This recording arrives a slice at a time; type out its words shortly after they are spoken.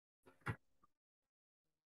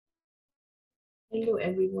Hello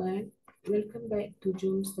everyone, welcome back to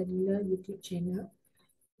Jom Studyla YouTube channel.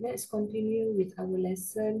 Let's continue with our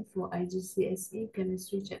lesson for IGCSE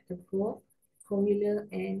Chemistry Chapter 4, Formula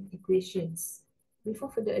and Equations.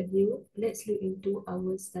 Before further ado, let's look into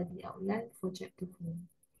our study outline for Chapter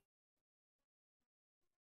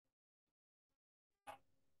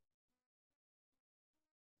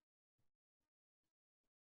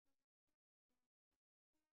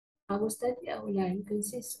 4. Our study outline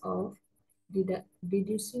consists of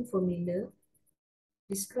deducing formula,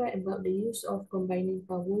 describe about the use of combining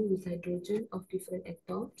power with hydrogen of different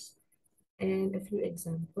atoms, and a few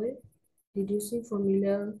examples. Deducing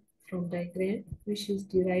formula from diagram, which is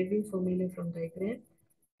deriving formula from diagram.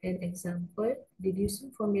 An example,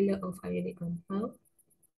 deducing formula of ionic compound.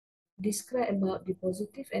 Describe about the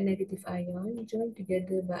positive and negative ion joined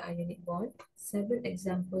together by ionic bond. 7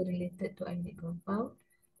 examples related to ionic compound.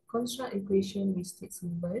 Construct equation with state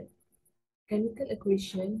symbol. Chemical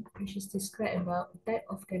equation, which is describe about type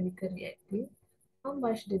of chemical reactive, how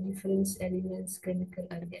much the different elements chemical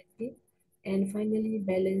are reactive, and finally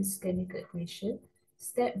balance chemical equation,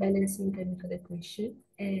 step balancing chemical equation,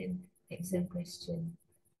 and exam question.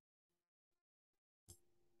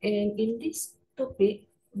 And in this topic,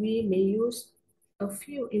 we may use a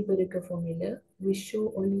few empirical formula which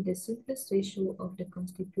show only the simplest ratio of the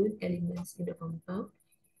constituent elements in the compound,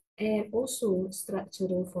 and also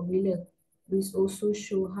structural formula which also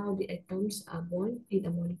show how the atoms are bound in a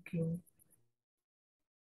molecule.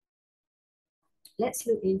 Let's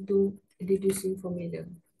look into deducing formula.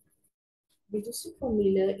 Deducing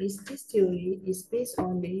formula is this theory is based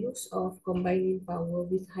on the use of combining power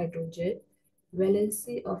with hydrogen,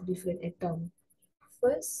 valency of different atoms.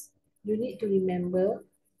 First, you need to remember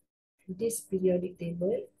this periodic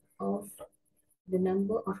table of the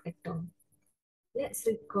number of atoms. Let's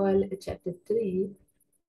recall chapter 3,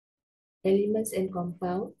 Elements and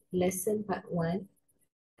Compound, lesson part 1.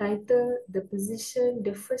 Title, the position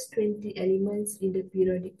the first 20 elements in the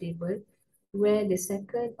periodic table, where the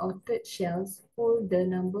second or third shells hold the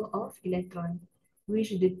number of electrons,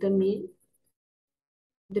 which determine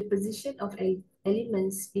the position of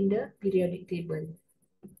elements in the periodic table.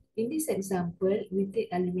 In this example, we take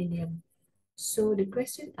aluminium. So the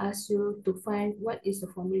question asks you to find what is the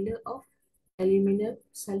formula of aluminum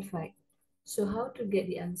sulfide. So how to get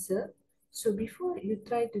the answer? So before you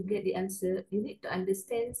try to get the answer, you need to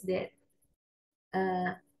understand that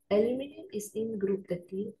aluminium is in group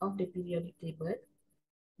 13 of the periodic table.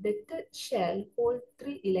 The third shell holds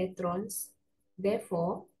 3 electrons.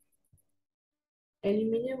 Therefore,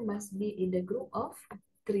 aluminium must be in the group of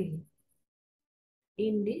 3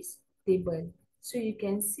 in this table. So you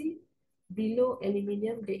can see below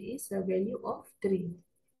aluminium there is a value of 3.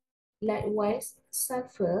 Likewise,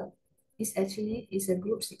 sulfur is actually a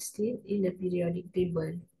group 16 in the periodic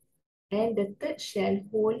table. And the third shell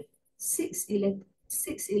holds 6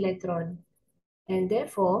 electrons. And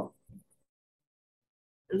therefore,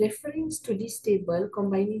 referring to this table,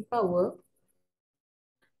 combining power,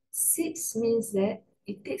 6 means that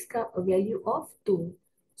it takes up a value of 2.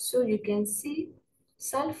 So you can see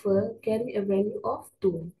sulfur carry a value of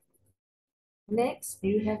 2. Next,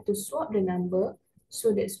 you have to swap the number.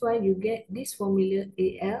 So that's why you get this formula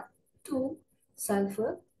Al2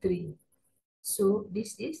 sulfur 3. So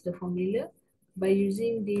this is the formula by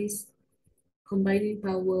using this combining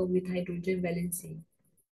power with hydrogen valency.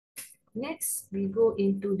 Next, we go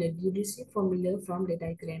into the deducing formula from the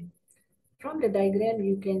diagram. From the diagram,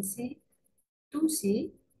 you can see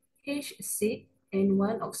 2C, H6, and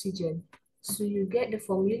 1 oxygen. So you get the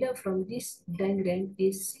formula from this diagram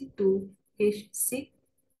is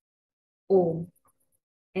C2H6O.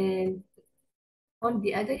 And on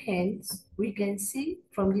the other hand, we can see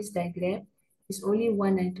from this diagram is only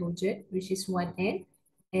 1 nitrogen, which is 1N,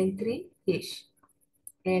 and 3H.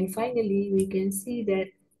 And finally, we can see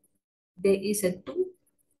that there is a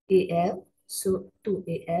 2Al, so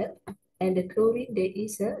 2Al, and the chlorine there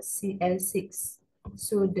is a Cl6.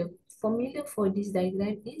 So the formula for this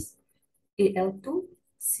diagram is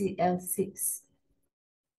Al2Cl6.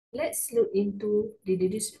 Let's look into the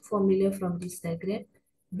deductive formula from this diagram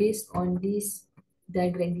based on this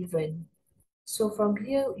diagram given. So from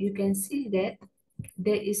here, you can see that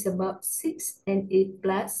there is about 6 Na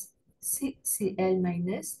plus 6 Cl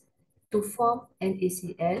minus to form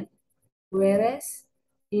NaCl, whereas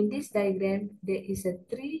in this diagram, there is a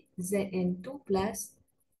 3 Zn2 plus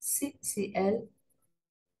 6 Cl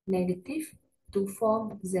negative to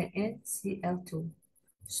form ZnCl2.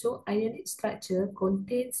 So ionic structure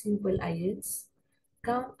contains simple ions.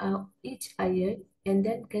 Count out each ion and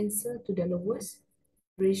then cancel to the lowest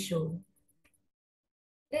ratio.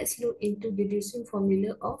 Let's look into deducing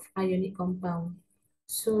formula of ionic compound.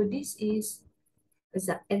 So this is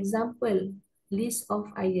the example list of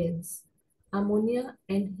ions. Ammonia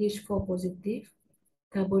NH4 positive,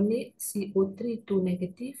 carbonate CO3 2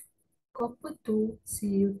 negative, copper 2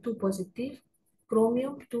 Cu2 positive,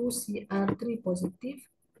 chromium 2 Cr3 positive,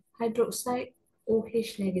 hydroxide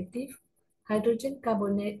OH negative, hydrogen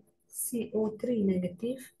carbonate CO3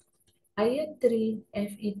 negative, iron 3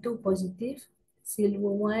 Fe2 positive,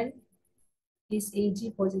 silver 1 is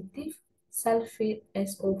Ag positive, sulfate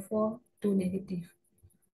SO4 2 negative.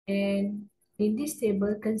 And in this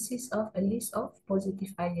table consists of a list of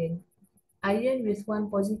positive ion. Iron with one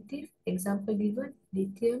positive, example given,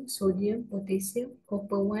 lithium, sodium, potassium,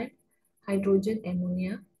 copper 1, hydrogen,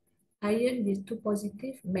 ammonia. Iron with two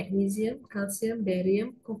positive, magnesium, calcium,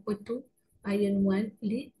 barium, copper 2, iron 1,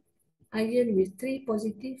 lead. Iron with three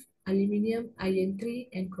positive, aluminium, iron 3,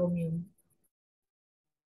 and chromium.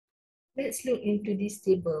 Let's look into this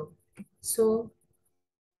table. So,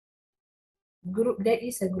 there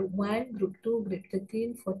is a group 1, group 2, group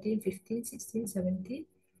 13, 14, 15, 16, 17,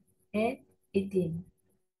 and 18.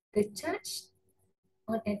 The charge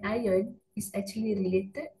on an ion is actually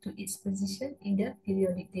related to its position in the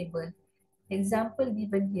periodic table. Example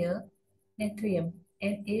given here, natrium,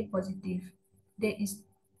 Na positive. There is,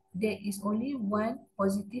 there is only one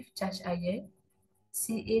positive charge ion.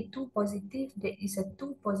 Ca2 positive, there is a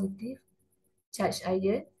 2 positive charge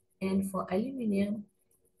ion. And for aluminium,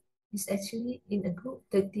 is actually in a group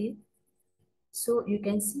 13. So you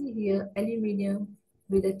can see here aluminium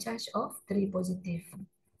with a charge of 3 positive.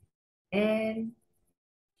 And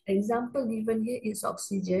example given here is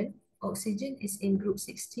oxygen. Oxygen is in group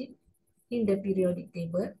 16 in the periodic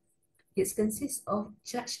table. It consists of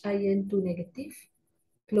charged ion 2 negative.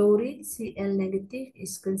 Chlorine Cl negative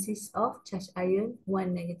is consists of charged ion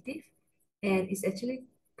 1 negative. And it's actually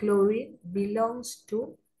chlorine belongs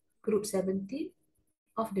to group 17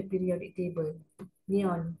 of the periodic table.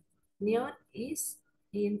 Neon. Neon is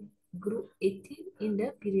in group 18 in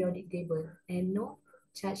the periodic table and no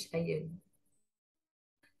charged ion.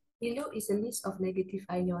 Below is a list of negative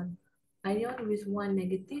ion. Ion with one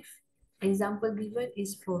negative. Example given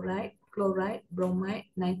is fluoride, chloride, bromide,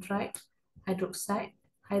 nitride, hydroxide,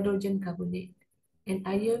 hydrogen carbonate. An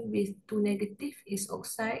ion with two negative is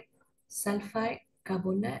oxide, sulfide,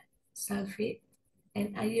 carbonate, sulfate.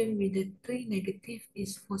 An ion with the three negative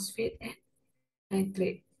is phosphate and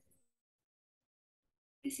nitrate.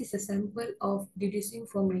 This is a sample of deducing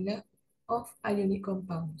formula of ionic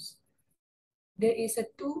compounds. There is a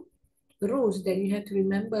two rules that you have to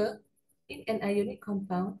remember. In an ionic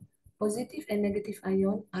compound, positive and negative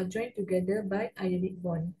ion are joined together by ionic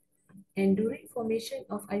bond. And during formation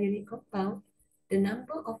of ionic compound, the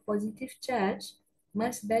number of positive charge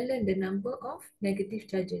must balance the number of negative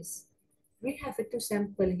charges. We have a two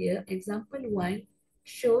sample here. Example 1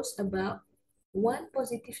 shows about one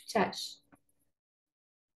positive charge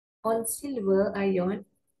on silver ion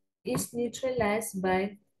is neutralized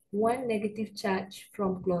by one negative charge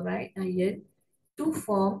from chloride ion to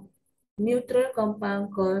form neutral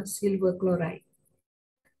compound called silver chloride.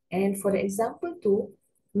 And for the example 2,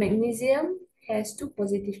 magnesium has two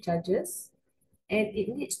positive charges and it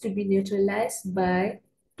needs to be neutralized by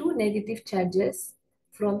two negative charges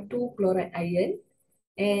from two chloride ion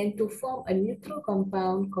and to form a neutral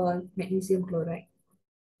compound called magnesium chloride.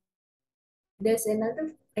 There's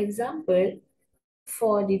another example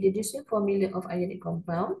for the deducing formula of ionic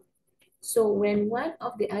compound. So when one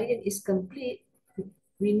of the ion is complete,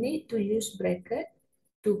 we need to use bracket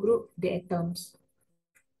to group the atoms.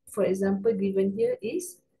 For example, given here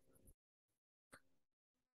is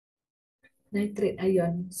nitrate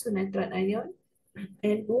ion. So nitrate ion,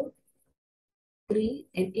 NO3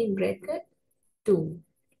 and in bracket 2.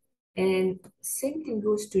 And same thing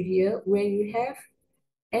goes to here where you have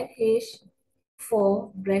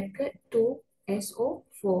NH4 bracket 2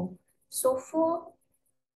 SO4. So 4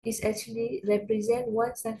 is actually represent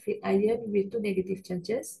one sulfate ion with two negative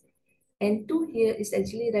charges. And 2 here is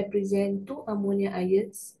actually represent two ammonia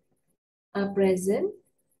ions are present.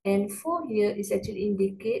 And 4 here is actually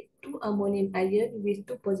indicate two ammonium ion with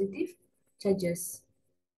two positive charges.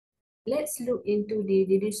 Let's look into the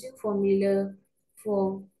deducing formula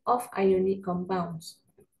for of ionic compounds.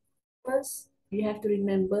 First, you have to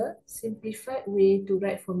remember simplified way to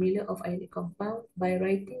write formula of ionic compound by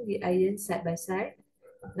writing the ions side by side.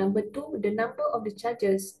 Number 2, the number of the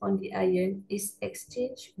charges on the ion is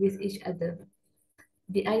exchanged with each other.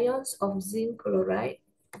 The ions of zinc chloride,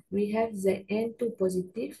 we have Zn2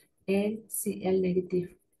 positive and Cl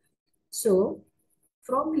negative. So,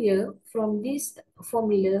 from here, from this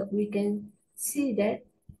formula, we can see that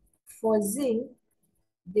For zinc,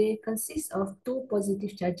 they consist of 2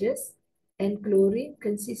 positive charges and chlorine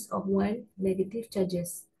consists of 1 negative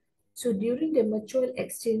charges. So during the mutual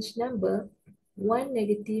exchange number, 1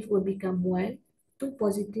 negative will become 1, 2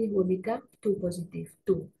 positive will become 2 positive,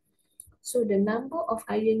 2. So the number of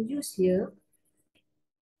ion used here,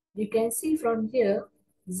 you can see from here,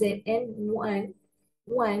 Zn1,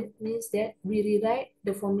 1 means that we rewrite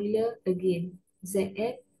the formula again,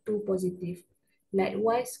 Zn2 positive.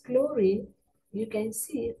 Likewise, chlorine, you can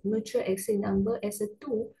see mutual exchange number as a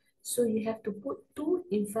 2, so you have to put 2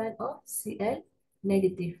 in front of Cl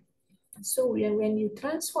negative. So when you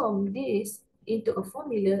transform this into a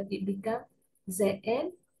formula, it becomes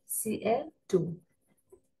ZnCl2.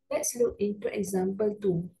 Let's look into example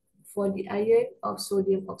 2 for the ion of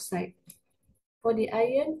sodium oxide. For the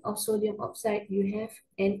ion of sodium oxide, you have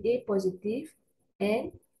Na positive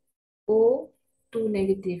and O2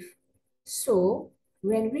 negative. So,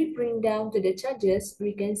 when we bring down to the charges,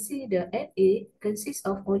 we can see the Na consists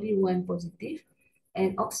of only 1 positive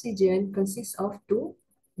and oxygen consists of 2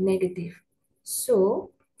 negative.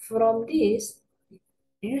 So, from this,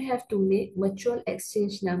 you have to make mutual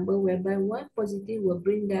exchange number whereby 1 positive will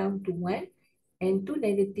bring down to 1 and 2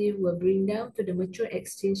 negative will bring down to the mutual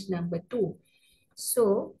exchange number 2.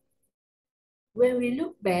 So, when we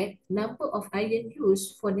look back, number of ion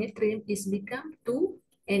used for natrium is become 2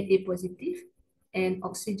 Na positive and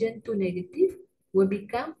oxygen 2 negative will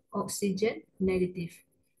become oxygen negative.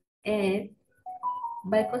 And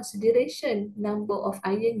by consideration number of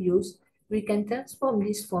ion used, we can transform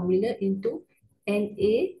this formula into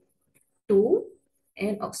Na2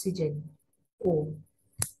 and oxygen O.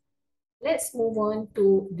 Let's move on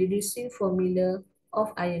to deducing formula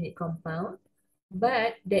of ionic compound.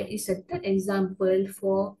 But there is a third example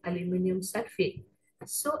for aluminum sulfate.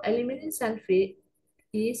 So aluminum sulfate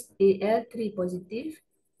is Al3 positive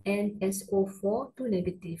and SO4 2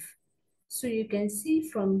 negative. So you can see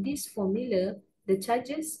from this formula, the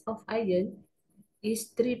charges of iron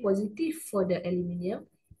is 3 positive for the aluminum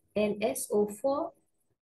and SO4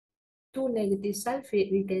 2 negative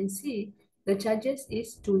sulfate, we can see the charges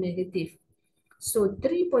is 2 negative. So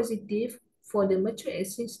 3 positive for the mutual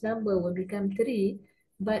exchange number will become 3,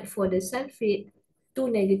 but for the sulfate,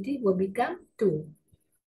 2 negative will become 2.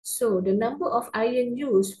 So the number of ion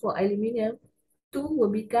used for aluminum, 2 will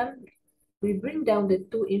become, we bring down the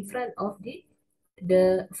 2 in front of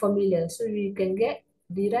the formula. So you can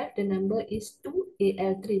derive the number is 2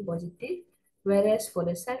 Al3 positive, whereas for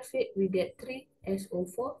the sulfate, we get 3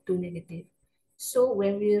 SO4 2 negative. So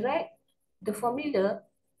when we write the formula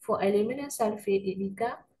for aluminum sulfate, it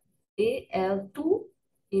becomes Al2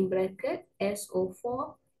 in bracket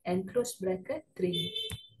SO4 and close bracket 3.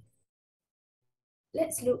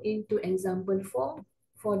 Let's look into example 4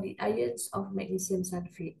 for the ions of magnesium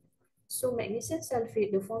sulfate. So magnesium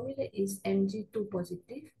sulfate, the formula is Mg2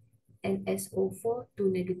 positive and SO4 2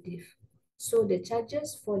 negative. So the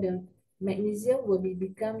charges for the magnesium will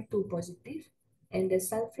become 2 positive and the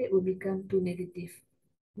sulfate will become 2 negative.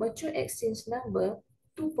 Mutual exchange number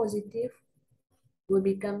 2 positive will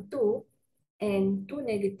become 2 and 2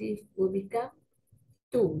 negative will become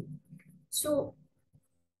 2. So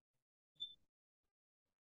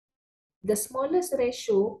the smallest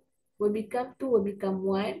ratio will become 2 will become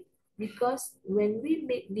 1 because when we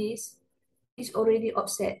make this, it's already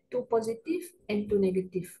offset 2 positive and 2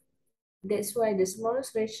 negative. That's why the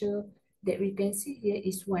smallest ratio that we can see here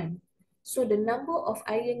is 1. So the number of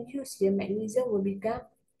ion used here, magnesium will become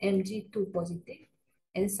Mg2 positive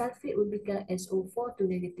and sulfate will become SO4 2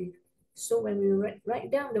 negative. So when we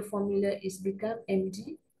write down the formula, it's become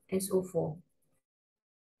MgSO4.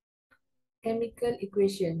 Chemical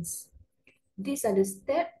equations. These are the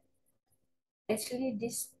steps. Actually,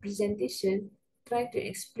 this presentation try to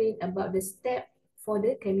explain about the step for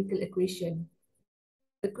the chemical equation.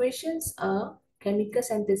 Equations are chemical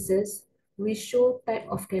synthesis. We show type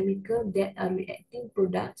of chemical that are reacting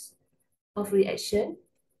products of reaction,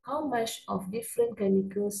 how much of different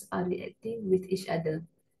chemicals are reacting with each other.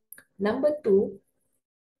 Number 2,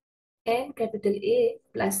 N capital A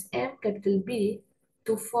plus M capital B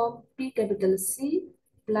to form P capital C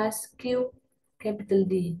plus Q capital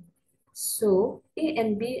D. So, A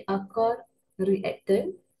and B are called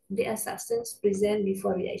reactant. They are substances present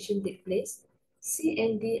before reaction takes place. C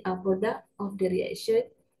and D are product of the reaction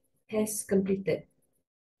has completed.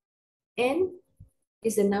 N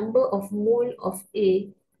is the number of mole of A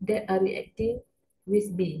that are reacting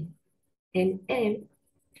with B. And M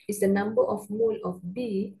is the number of mole of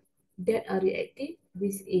B that are reacting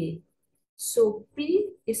with A. So P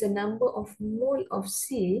is a number of mole of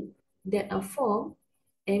C that are formed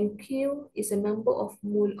and Q is a number of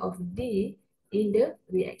mole of D in the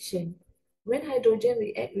reaction. When hydrogen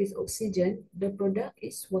react with oxygen, the product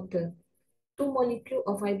is water. Two molecules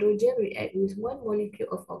of hydrogen react with one molecule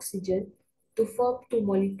of oxygen to form two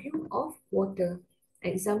molecules of water.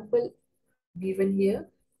 Example given here,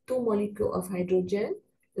 two molecules of hydrogen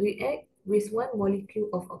react with one molecule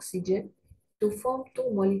of oxygen to form two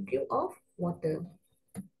molecules of water.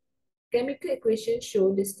 Chemical equations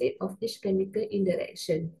show the state of each chemical in the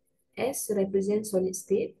reaction. S represents solid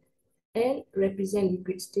state, L represents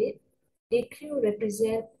liquid state, AQ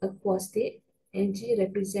represents aqueous state, and G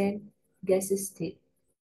represents gaseous state.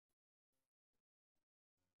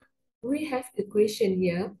 We have equation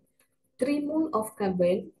here. 3 mole of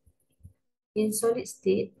carbon in solid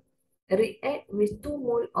state react with 2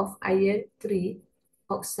 mole of iron 3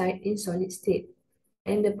 oxide in solid state.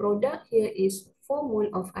 And the product here is 4 mole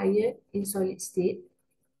of iron in solid state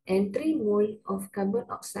and 3 mole of carbon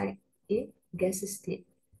oxide in gaseous state.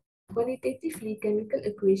 Quantitatively, chemical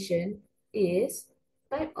equation is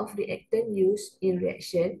type of reactant used in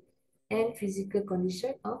reaction and physical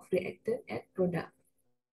condition of reactant and product.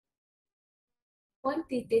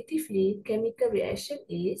 Quantitatively, chemical reaction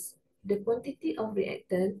is the quantity of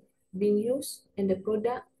reactant being used and the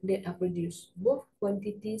product that are produced. Both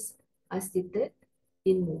quantities are stated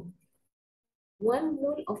in mole. 1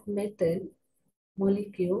 mole of metal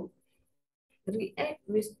molecule react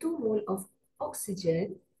with 2 mole of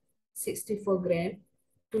oxygen, 64 gram,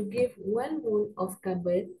 to give 1 mole of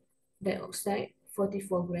carbon dioxide,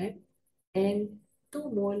 44 gram, and 2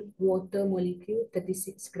 mole water molecule,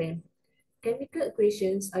 36 gram. Chemical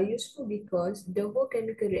equations are useful because the whole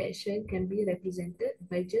chemical reaction can be represented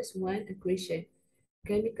by just one equation.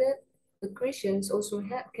 Chemical equations also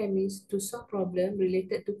help chemists to solve problems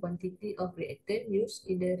related to quantity of reactant used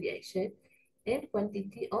in the reaction and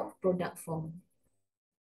quantity of product formed.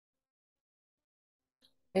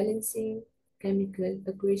 Balancing chemical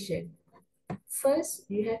equation. First,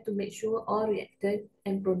 you have to make sure all reactant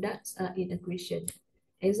and products are in equation.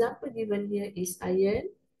 Example given here is iron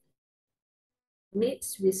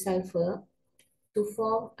mixed with sulfur to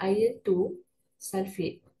form iron 2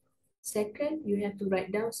 sulfate. Second, you have to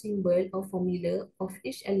write down symbol or formula of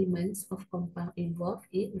each elements of compound involved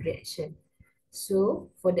in reaction. So,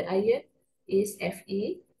 for the iron is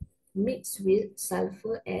Fe mixed with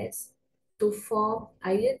sulfur S to form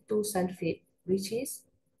iron 2 sulfate, which is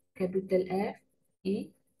capital F, E,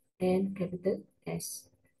 and capital S.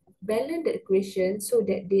 Balance the equation so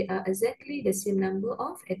that they are exactly the same number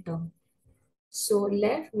of atoms. So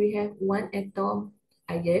left we have one atom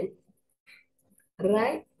iron,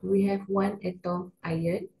 right we have one atom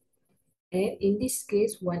iron, and in this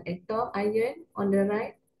case one atom iron on the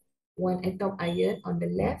right, one atom iron on the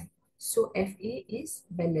left, so Fe is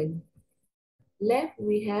balanced. Left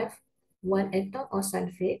we have one atom of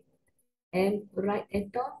sulfate and right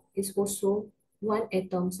atom is also one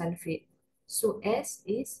atom sulfate. So S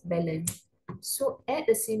is balanced. So add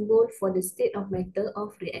a symbol for the state of matter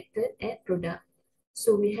of reactant and product.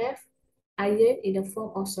 So we have iron in the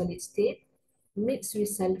form of solid state mixed with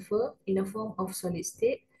sulfur in the form of solid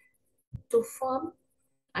state to form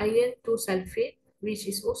iron 2 sulfate, which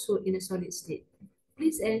is also in a solid state.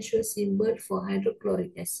 Please ensure symbol for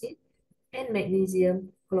hydrochloric acid and magnesium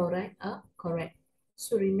chloride are correct.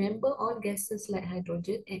 So remember, all gases like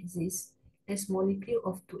hydrogen exist as molecule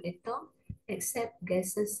of 2 atoms except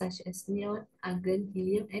gases such as neon, argon,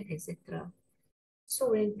 helium, and etc.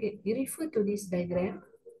 So when you refer to this diagram,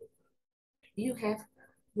 you have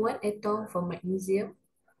one atom for magnesium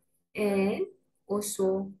and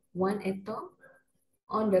also one atom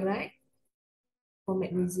on the right for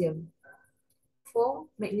magnesium. For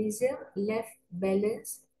magnesium, left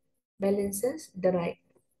balances the right.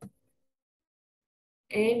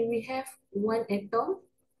 And we have one atom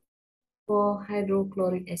for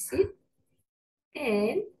hydrochloric acid,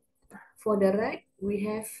 and for the right we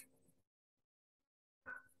have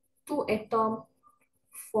two atoms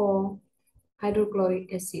for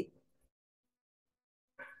hydrochloric acid.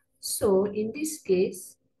 So in this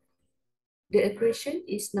case, the equation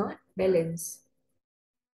is not balanced.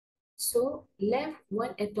 So left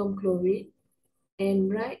one atom chlorine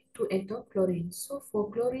and right two atom chlorine. So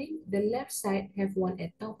for chlorine, the left side have one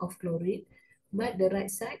atom of chlorine, but the right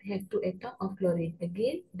side have two atoms of chlorine.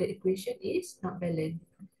 Again, the equation is not balanced.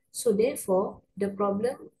 So therefore, the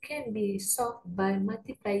problem can be solved by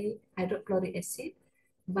multiplying hydrochloric acid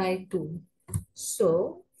by 2.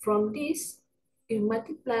 So from this, if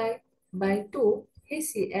multiply by 2,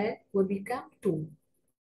 HCl will become 2.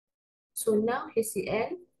 So now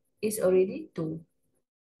HCl is already 2.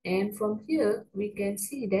 And from here, we can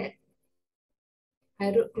see that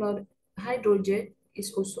hydrogen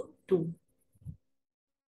is also 2.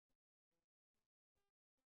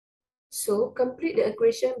 So complete the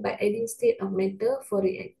equation by adding state of matter for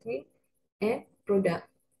reacting and product.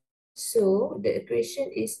 So the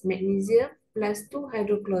equation is magnesium plus 2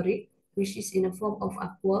 hydrochloric, which is in a form of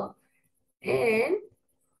aqua, and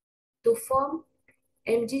to form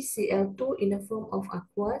MgCl2 in the form of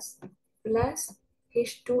aqueous plus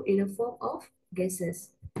H2 in the form of gases.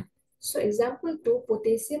 So example 2,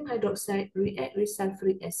 potassium hydroxide react with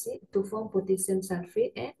sulfuric acid to form potassium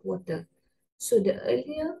sulfate and water. So the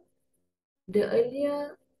earlier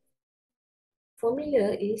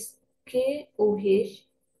formula is KOH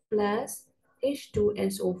plus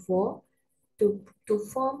H2SO4 to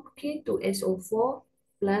form K2SO4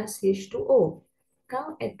 plus H2O.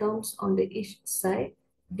 Count atoms on the each side.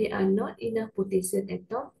 There are not enough potassium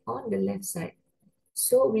atom on the left side.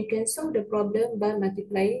 So we can solve the problem by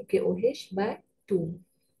multiplying KOH by 2.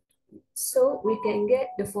 So we can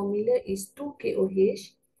get the formula is 2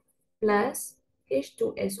 KOH plus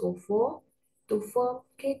H2SO4 to form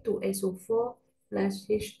K2SO4 plus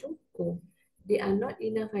H2O. There are not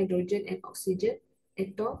enough hydrogen and oxygen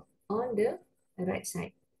atom on the right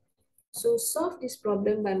side. So solve this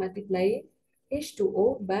problem by multiplying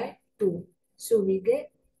H2O by 2. So we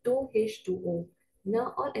get 2H2O.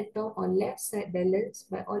 Now all atom on left side balanced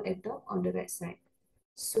by all atom on the right side.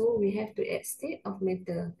 So we have to add state of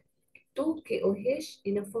matter. 2 KOH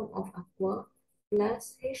in the form of aqua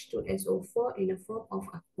plus H2SO4 in the form of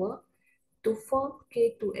aqua to form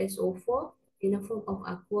K2SO4 in the form of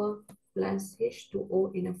aqua plus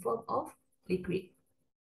H2O in the form of liquid.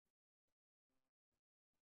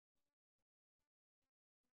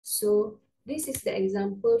 So this is the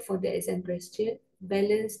example for the exam question.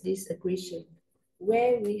 Balance this equation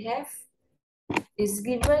where we have is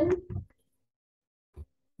given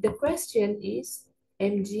the question is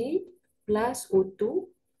Mg plus O2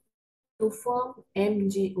 to form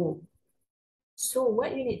MgO. So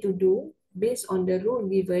what you need to do based on the rule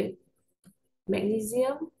given,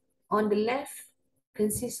 magnesium on the left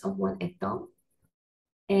consists of 1 atom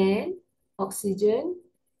and oxygen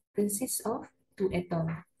consists of 2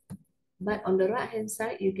 atoms. But on the right hand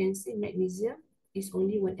side, you can see magnesium is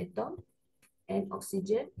only 1 atom and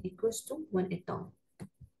oxygen equals to 1 atom.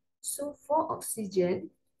 So for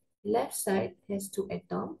oxygen, left side has 2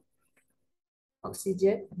 atoms,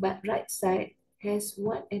 oxygen, but right side has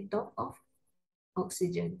 1 atom of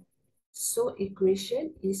oxygen. So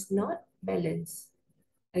equation is not balanced.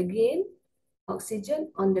 Again,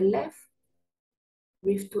 oxygen on the left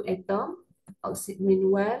with 2 atoms,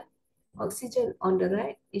 meanwhile, oxygen on the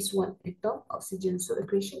right is 1 atom oxygen. So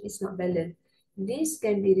equation is not balanced. This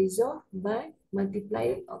can be resolved by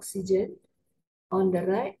multiplying oxygen on the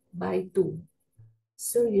right by 2.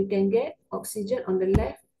 So you can get oxygen on the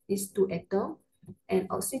left is 2 atoms and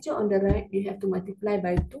oxygen on the right you have to multiply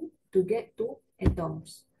by 2 to get 2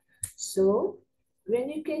 atoms. So when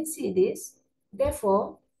you can see this,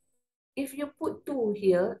 therefore, if you put 2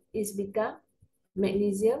 here, it's become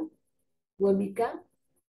magnesium will become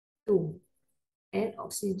 2 and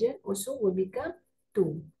oxygen also will become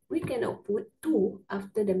 2. We cannot put 2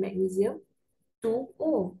 after the magnesium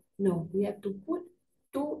 2O. No, we have to put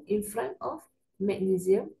 2 in front of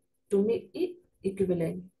magnesium to make it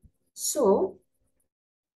equivalent. So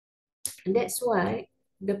that's why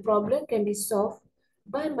the problem can be solved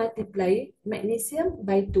by multiplying magnesium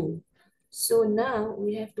by 2. So now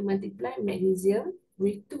we have to multiply magnesium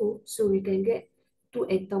with 2 so we can get 2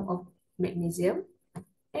 atoms of magnesium.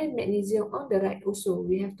 And magnesium on the right also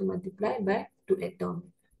we have to multiply by 2 atoms.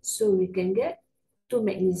 So we can get 2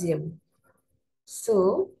 magnesium.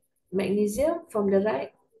 So magnesium from the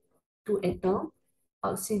right 2 atoms,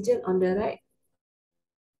 oxygen on the right,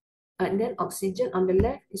 and then oxygen on the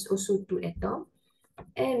left is also 2 atoms.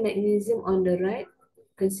 And magnesium on the right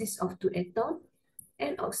consists of 2 atoms,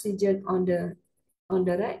 and oxygen on the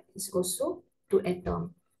right is also 2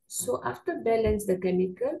 atoms. So after balance the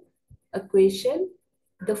chemical equation,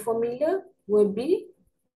 the formula will be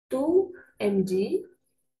 2 Mg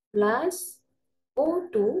plus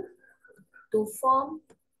O2 to form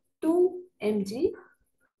 2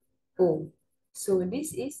 MgO. So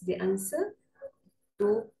this is the answer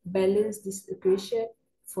to balance this equation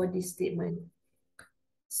for this statement.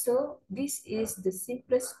 So this is the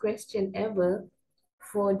simplest question ever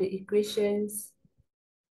for the equations,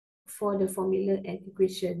 for the formula and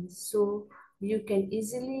equations. So you can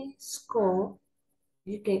easily score,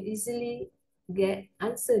 you can easily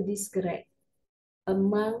answer this correct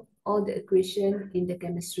among all the equation in the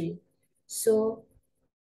chemistry. So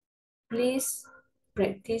please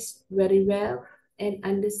practice very well and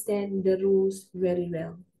understand the rules very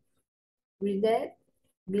well. With that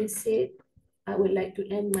being said, I would like to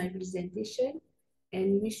end my presentation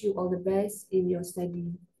and wish you all the best in your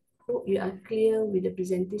study. Hope you are clear with the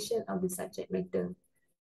presentation of the subject matter.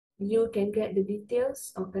 You can get the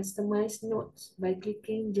details or customized notes by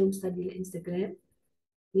clicking Jom Study Instagram.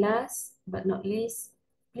 Last but not least,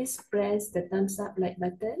 please press the thumbs up like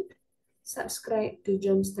button, subscribe to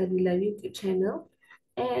Jom Study YouTube channel,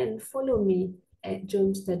 and follow me at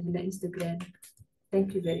Jom Study Instagram.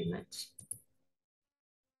 Thank you very much.